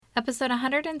Episode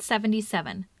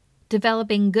 177,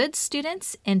 Developing Good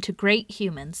Students into Great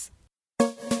Humans.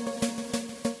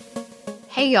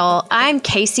 Hey y'all, I'm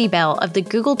Casey Bell of the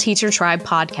Google Teacher Tribe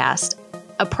podcast,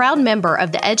 a proud member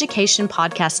of the Education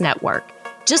Podcast Network,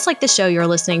 just like the show you're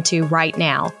listening to right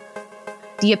now.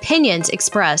 The opinions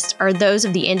expressed are those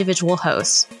of the individual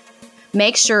hosts.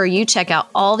 Make sure you check out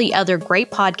all the other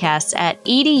great podcasts at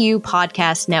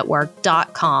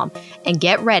edupodcastnetwork.com and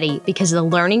get ready because the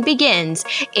learning begins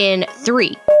in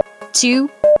 3, 2,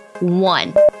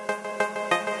 1.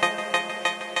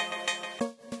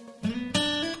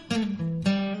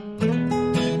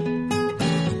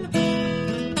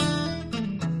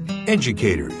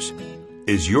 Educators,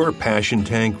 is your passion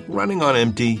tank running on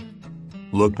empty?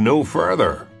 Look no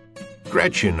further.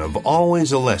 Gretchen of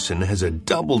Always a Lesson has a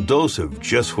double dose of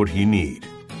just what you need.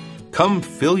 Come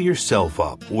fill yourself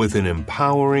up with an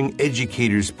empowering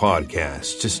educators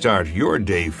podcast to start your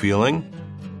day feeling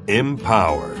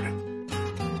empowered.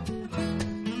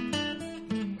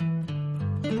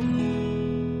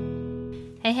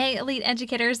 Hey, elite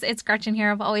educators, it's Gretchen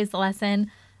here of Always a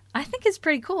Lesson. I think it's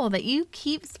pretty cool that you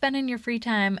keep spending your free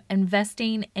time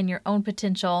investing in your own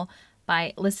potential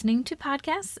by listening to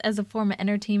podcasts as a form of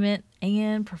entertainment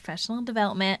and professional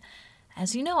development.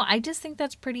 As you know, I just think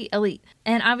that's pretty elite.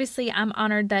 And obviously, I'm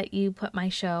honored that you put my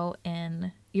show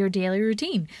in your daily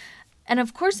routine. And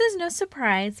of course, it's no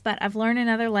surprise, but I've learned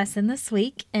another lesson this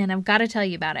week, and I've got to tell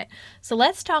you about it. So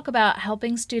let's talk about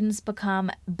helping students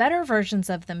become better versions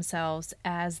of themselves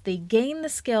as they gain the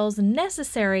skills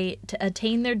necessary to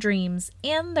attain their dreams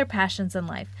and their passions in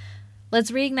life.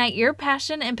 Let's reignite your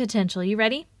passion and potential. You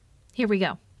ready? Here we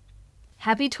go.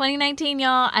 Happy 2019,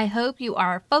 y'all. I hope you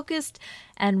are focused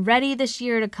and ready this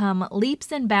year to come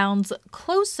leaps and bounds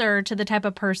closer to the type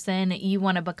of person you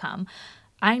want to become.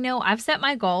 I know I've set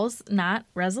my goals, not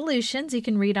resolutions. You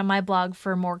can read on my blog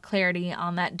for more clarity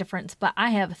on that difference, but I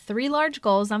have 3 large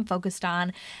goals I'm focused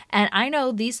on, and I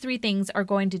know these 3 things are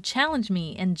going to challenge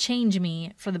me and change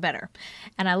me for the better.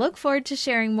 And I look forward to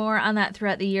sharing more on that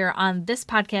throughout the year on this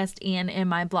podcast and in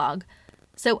my blog.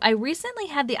 So I recently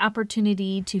had the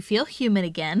opportunity to feel human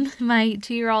again. My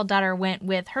 2-year-old daughter went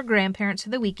with her grandparents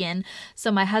for the weekend.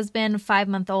 So my husband,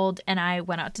 5-month-old, and I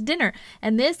went out to dinner.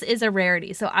 And this is a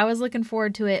rarity. So I was looking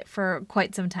forward to it for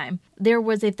quite some time. There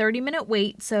was a 30-minute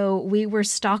wait. So we were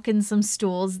stalking some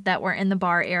stools that were in the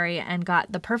bar area and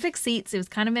got the perfect seats. It was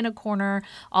kind of in a corner.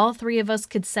 All 3 of us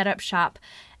could set up shop.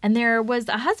 And there was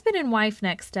a husband and wife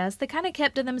next to us. They kind of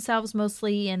kept to themselves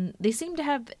mostly, and they seemed to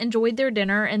have enjoyed their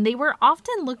dinner, and they were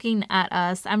often looking at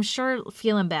us, I'm sure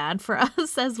feeling bad for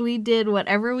us as we did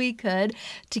whatever we could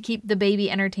to keep the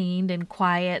baby entertained and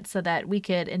quiet so that we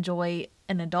could enjoy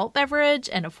an adult beverage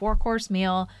and a 4-course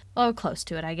meal, or close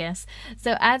to it, I guess.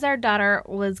 So as our daughter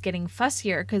was getting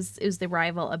fussier because it was the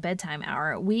arrival of bedtime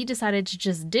hour, we decided to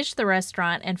just ditch the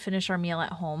restaurant and finish our meal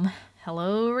at home.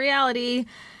 Hello, reality.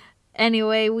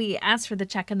 Anyway, we asked for the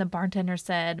check and the bartender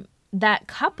said, that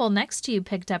couple next to you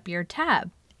picked up your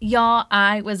tab. Y'all,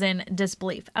 I was in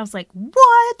disbelief. I was like,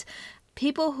 what?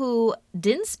 People who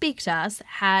didn't speak to us,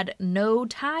 had no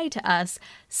tie to us,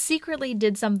 secretly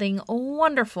did something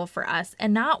wonderful for us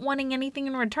and not wanting anything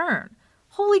in return.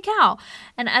 Holy cow.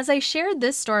 And as I shared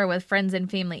this story with friends and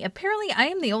family, apparently I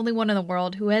am the only one in the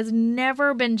world who has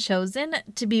never been chosen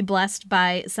to be blessed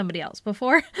by somebody else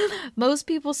before. Most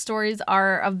people's stories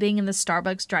are of being in the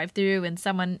Starbucks drive-thru and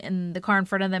someone in the car in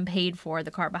front of them paid for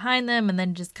the car behind them and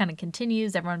then just kind of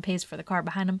continues. Everyone pays for the car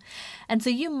behind them. And so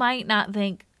you might not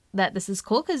think that this is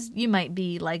cool because you might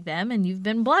be like them and you've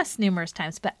been blessed numerous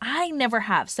times, but I never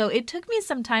have. So it took me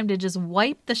some time to just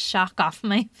wipe the shock off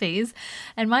my face.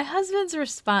 And my husband's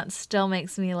response still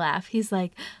makes me laugh. He's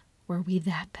like, were we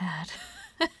that bad?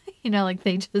 Like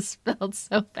they just felt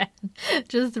so bad,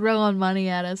 just throwing money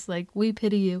at us, like, we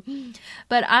pity you.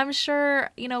 But I'm sure,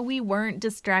 we weren't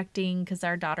distracting because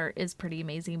our daughter is pretty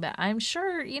amazing, but I'm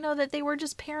sure, that they were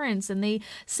just parents and they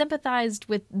sympathized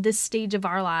with this stage of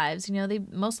our lives. They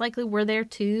most likely were there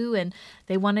too, and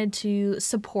they wanted to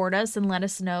support us and let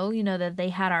us know, that they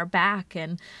had our back.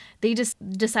 And they just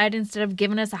decided instead of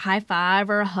giving us a high five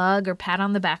or a hug or pat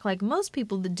on the back like most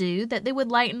people do, that they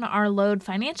would lighten our load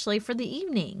financially for the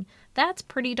evening. That's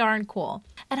pretty darn cool.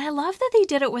 And I love that they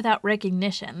did it without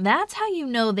recognition. That's how you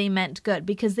know they meant good,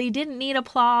 because they didn't need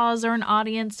applause or an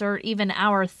audience or even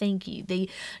our thank you. They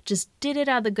just did it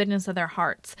out of the goodness of their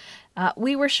hearts.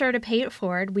 We were sure to pay it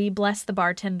forward. We blessed the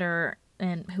bartender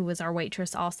and who was our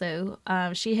waitress also,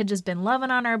 she had just been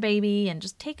loving on our baby and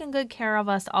just taking good care of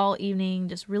us all evening,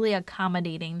 just really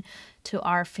accommodating to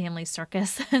our family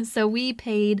circus. So we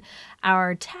paid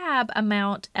our tab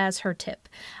amount as her tip.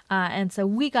 And so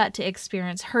we got to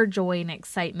experience her joy and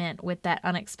excitement with that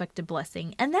unexpected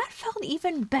blessing. And that felt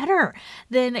even better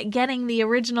than getting the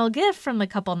original gift from the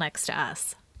couple next to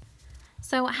us.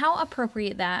 So how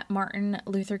appropriate that Martin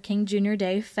Luther King Jr.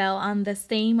 Day fell on the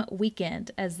same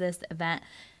weekend as this event.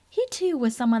 He too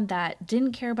was someone that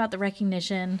didn't care about the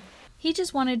recognition. He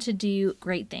just wanted to do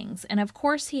great things. And of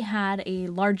course, he had a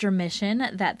larger mission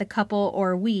that the couple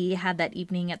or we had that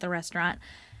evening at the restaurant.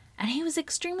 And he was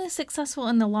extremely successful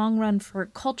in the long run for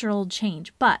cultural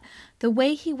change. But the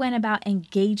way he went about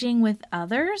engaging with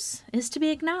others is to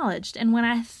be acknowledged. And when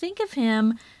I think of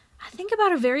him, I think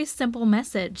about a very simple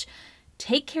message.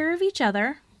 Take care of each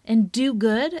other and do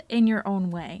good in your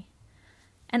own way.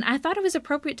 And I thought it was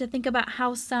appropriate to think about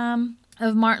how some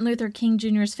of Martin Luther King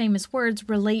Jr.'s famous words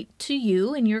relate to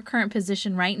you in your current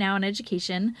position right now in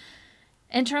education,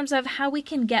 in terms of how we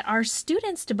can get our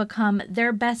students to become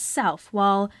their best self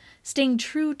while staying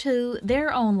true to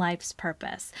their own life's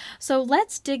purpose. So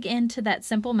let's dig into that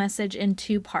simple message in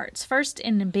two parts. First,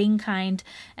 in being kind,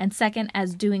 and second,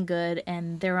 as doing good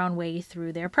in their own way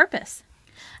through their purpose.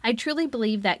 I truly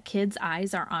believe that kids'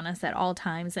 eyes are on us at all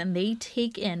times, and they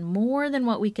take in more than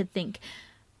what we could think.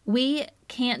 We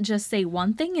can't just say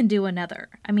one thing and do another.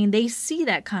 I mean, they see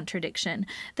that contradiction.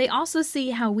 They also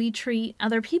see how we treat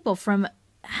other people, from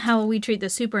how we treat the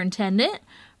superintendent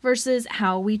versus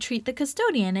how we treat the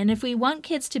custodian. And if we want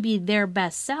kids to be their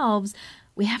best selves,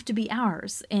 we have to be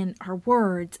ours in our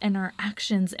words and our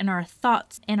actions and our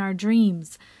thoughts and our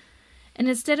dreams. And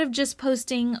instead of just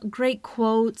posting great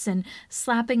quotes and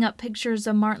slapping up pictures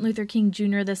of Martin Luther King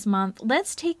Jr. this month,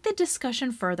 let's take the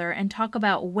discussion further and talk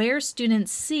about where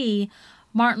students see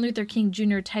Martin Luther King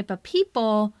Jr. type of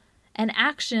people and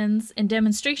actions and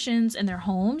demonstrations in their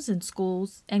homes and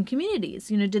schools and communities.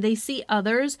 Do they see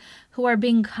others who are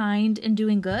being kind and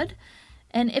doing good?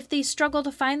 And if they struggle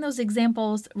to find those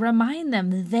examples, remind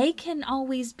them they can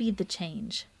always be the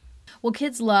change. Well,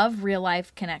 kids love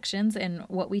real-life connections and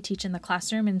what we teach in the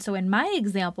classroom. And so in my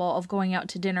example of going out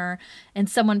to dinner and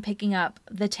someone picking up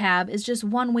the tab is just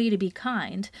one way to be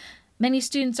kind. Many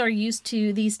students are used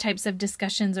to these types of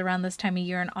discussions around this time of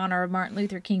year in honor of Martin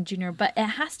Luther King Jr., but it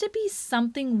has to be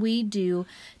something we do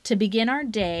to begin our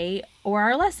day or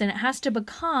our lesson. It has to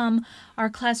become our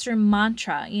classroom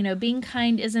mantra. Being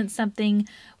kind isn't something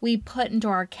we put into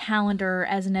our calendar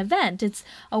as an event. It's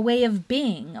a way of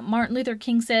being. Martin Luther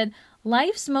King said,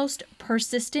 "Life's most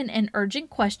persistent and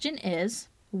urgent question is,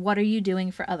 what are you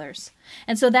doing for others?"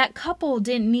 And so that couple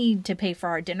didn't need to pay for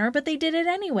our dinner, but they did it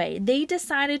anyway. They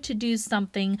decided to do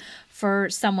something for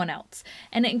someone else.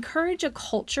 And encourage a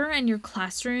culture in your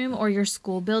classroom or your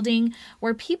school building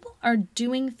where people are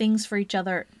doing things for each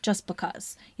other just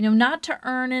because. Not to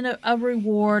earn a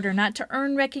reward or not to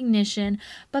earn recognition,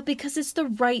 but because it's the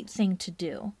right thing to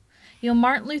do.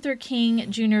 Martin Luther King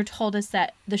Jr. told us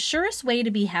that the surest way to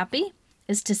be happy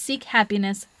is to seek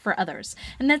happiness for others.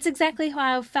 And that's exactly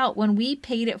how I felt when we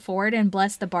paid it forward and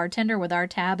blessed the bartender with our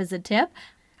tab as a tip.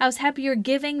 I was happier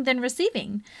giving than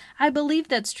receiving. I believe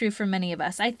that's true for many of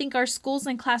us. I think our schools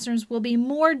and classrooms will be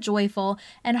more joyful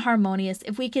and harmonious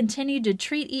if we continue to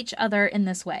treat each other in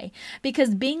this way,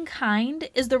 because being kind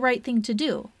is the right thing to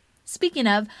do. Speaking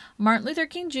of, Martin Luther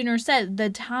King Jr. said, "The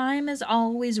time is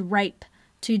always ripe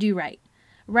to do right."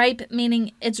 Ripe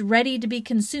meaning it's ready to be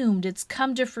consumed. It's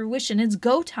come to fruition. It's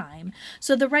go time.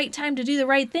 So the right time to do the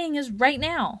right thing is right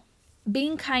now.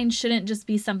 Being kind shouldn't just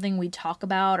be something we talk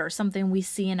about or something we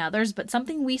see in others, but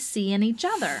something we see in each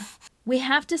other. We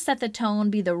have to set the tone,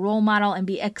 be the role model, and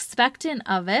be expectant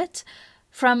of it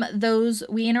from those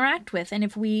we interact with. And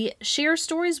if we share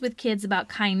stories with kids about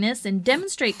kindness and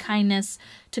demonstrate kindness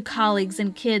to colleagues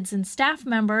and kids and staff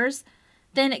members,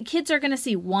 then kids are going to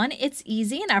see, 1, it's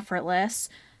easy and effortless.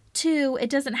 2, it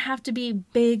doesn't have to be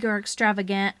big or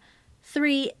extravagant.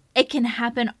 3, it can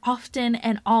happen often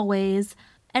and always.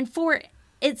 And 4,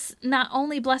 it's not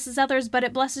only blesses others, but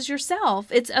it blesses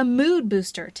yourself. It's a mood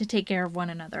booster to take care of one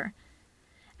another.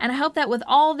 And I hope that with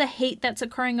all the hate that's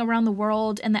occurring around the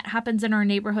world and that happens in our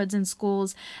neighborhoods and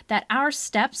schools, that our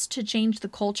steps to change the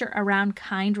culture around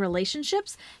kind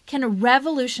relationships can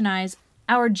revolutionize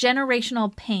our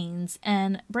generational pains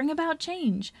and bring about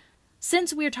change.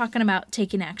 Since we're talking about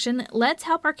taking action, let's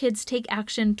help our kids take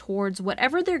action towards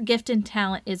whatever their gift and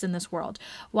talent is in this world.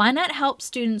 Why not help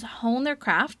students hone their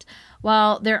craft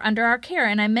while they're under our care?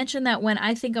 And I mentioned that when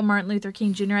I think of Martin Luther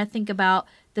King Jr., I think about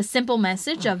the simple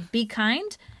message of be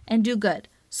kind and do good.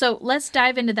 So let's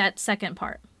dive into that second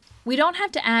part. We don't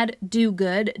have to add do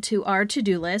good to our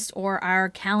to-do list or our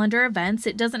calendar events.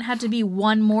 It doesn't have to be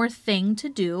one more thing to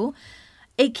do.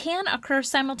 It can occur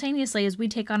simultaneously as we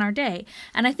take on our day.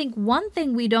 And I think one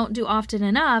thing we don't do often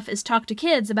enough is talk to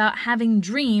kids about having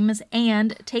dreams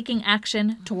and taking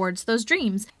action towards those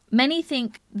dreams. Many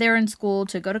think they're in school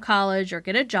to go to college or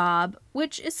get a job,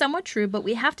 which is somewhat true, but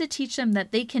we have to teach them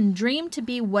that they can dream to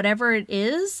be whatever it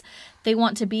is they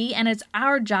want to be, and it's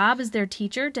our job as their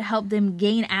teacher to help them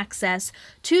gain access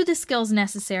to the skills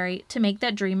necessary to make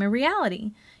that dream a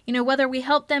reality. Whether we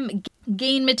help them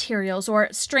gain materials or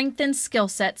strengthen skill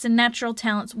sets and natural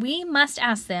talents, we must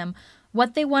ask them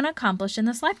what they want to accomplish in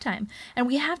this lifetime. And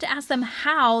we have to ask them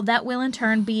how that will in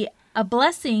turn be a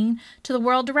blessing to the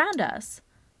world around us.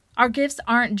 Our gifts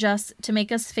aren't just to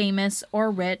make us famous or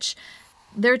rich.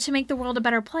 They're to make the world a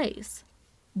better place.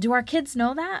 Do our kids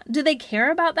know that? Do they care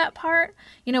about that part?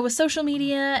 With social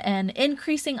media and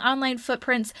increasing online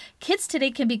footprints, kids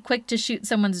today can be quick to shoot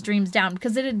someone's dreams down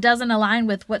because it doesn't align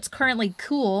with what's currently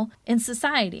cool in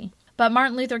society. But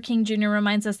Martin Luther King Jr.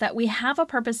 reminds us that we have a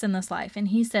purpose in this life, and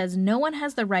he says no one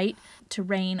has the right to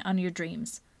reign on your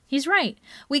dreams. He's right.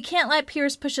 We can't let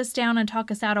peers push us down and talk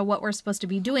us out of what we're supposed to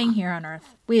be doing here on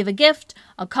earth. We have a gift,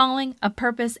 a calling, a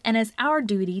purpose, and it's our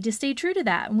duty to stay true to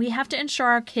that. And we have to ensure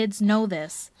our kids know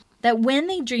this, that when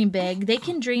they dream big, they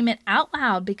can dream it out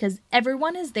loud because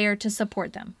everyone is there to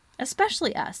support them,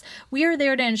 especially us. We are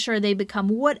there to ensure they become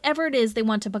whatever it is they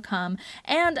want to become,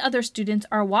 and other students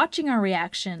are watching our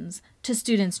reactions to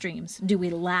students' dreams. Do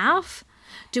we laugh?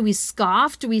 Do we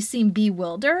scoff? Do we seem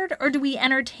bewildered? Or do we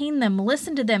entertain them,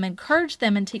 listen to them, encourage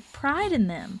them, and take pride in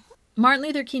them? Martin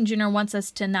Luther King Jr. wants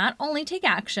us to not only take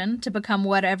action to become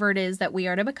whatever it is that we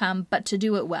are to become, but to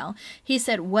do it well. He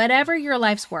said, whatever your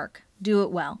life's work, do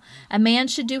it well. A man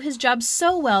should do his job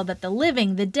so well that the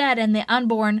living, the dead, and the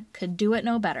unborn could do it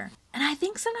no better. And I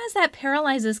think sometimes that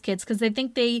paralyzes kids because they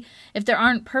think if they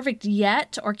aren't perfect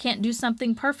yet or can't do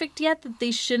something perfect yet, that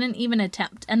they shouldn't even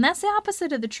attempt. And that's the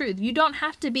opposite of the truth. You don't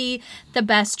have to be the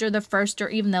best or the first or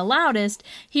even the loudest.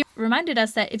 He reminded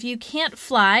us that if you can't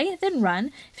fly, then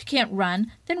run. If you can't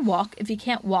run, then walk. If you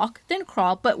can't walk, then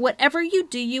crawl. But whatever you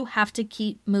do, you have to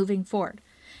keep moving forward.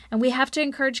 And we have to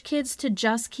encourage kids to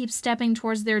just keep stepping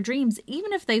towards their dreams,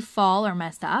 even if they fall or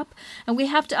mess up. And we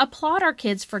have to applaud our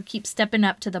kids for keep stepping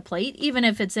up to the plate, even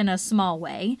if it's in a small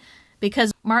way.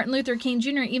 Because Martin Luther King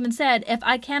Jr. even said, if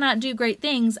I cannot do great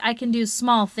things, I can do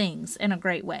small things in a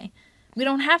great way. We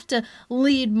don't have to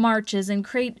lead marches and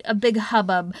create a big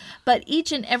hubbub, but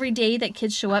each and every day that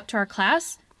kids show up to our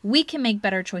class, we can make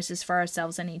better choices for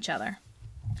ourselves and each other.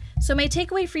 So my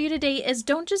takeaway for you today is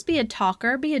don't just be a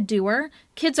talker, be a doer.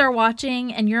 Kids are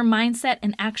watching and your mindset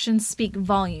and actions speak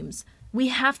volumes. We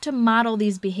have to model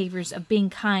these behaviors of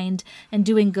being kind and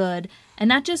doing good, and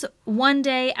not just one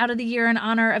day out of the year in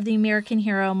honor of the American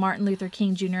hero Martin Luther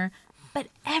King Jr., but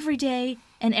every day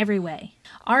and every way.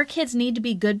 Our kids need to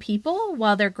be good people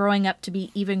while they're growing up to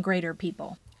be even greater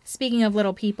people. Speaking of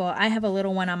little people, I have a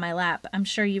little one on my lap. I'm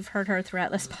sure you've heard her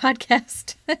throughout this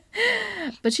podcast.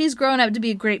 But she's grown up to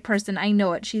be a great person. I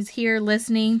know it. She's here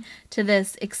listening to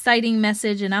this exciting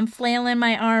message, and I'm flailing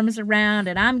my arms around,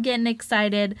 and I'm getting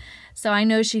excited. So I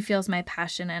know she feels my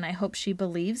passion, and I hope she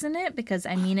believes in it because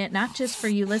I mean it not just for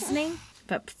you listening,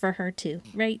 but for her too,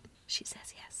 right? She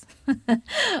says yes.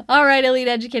 All right, Elite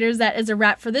Educators, that is a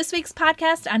wrap for this week's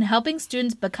podcast on helping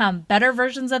students become better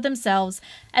versions of themselves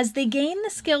as they gain the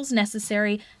skills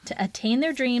necessary to attain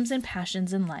their dreams and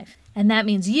passions in life. And that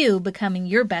means you becoming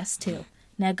your best too.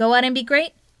 Now go out and be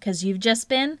great because you've just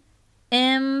been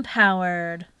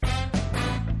empowered.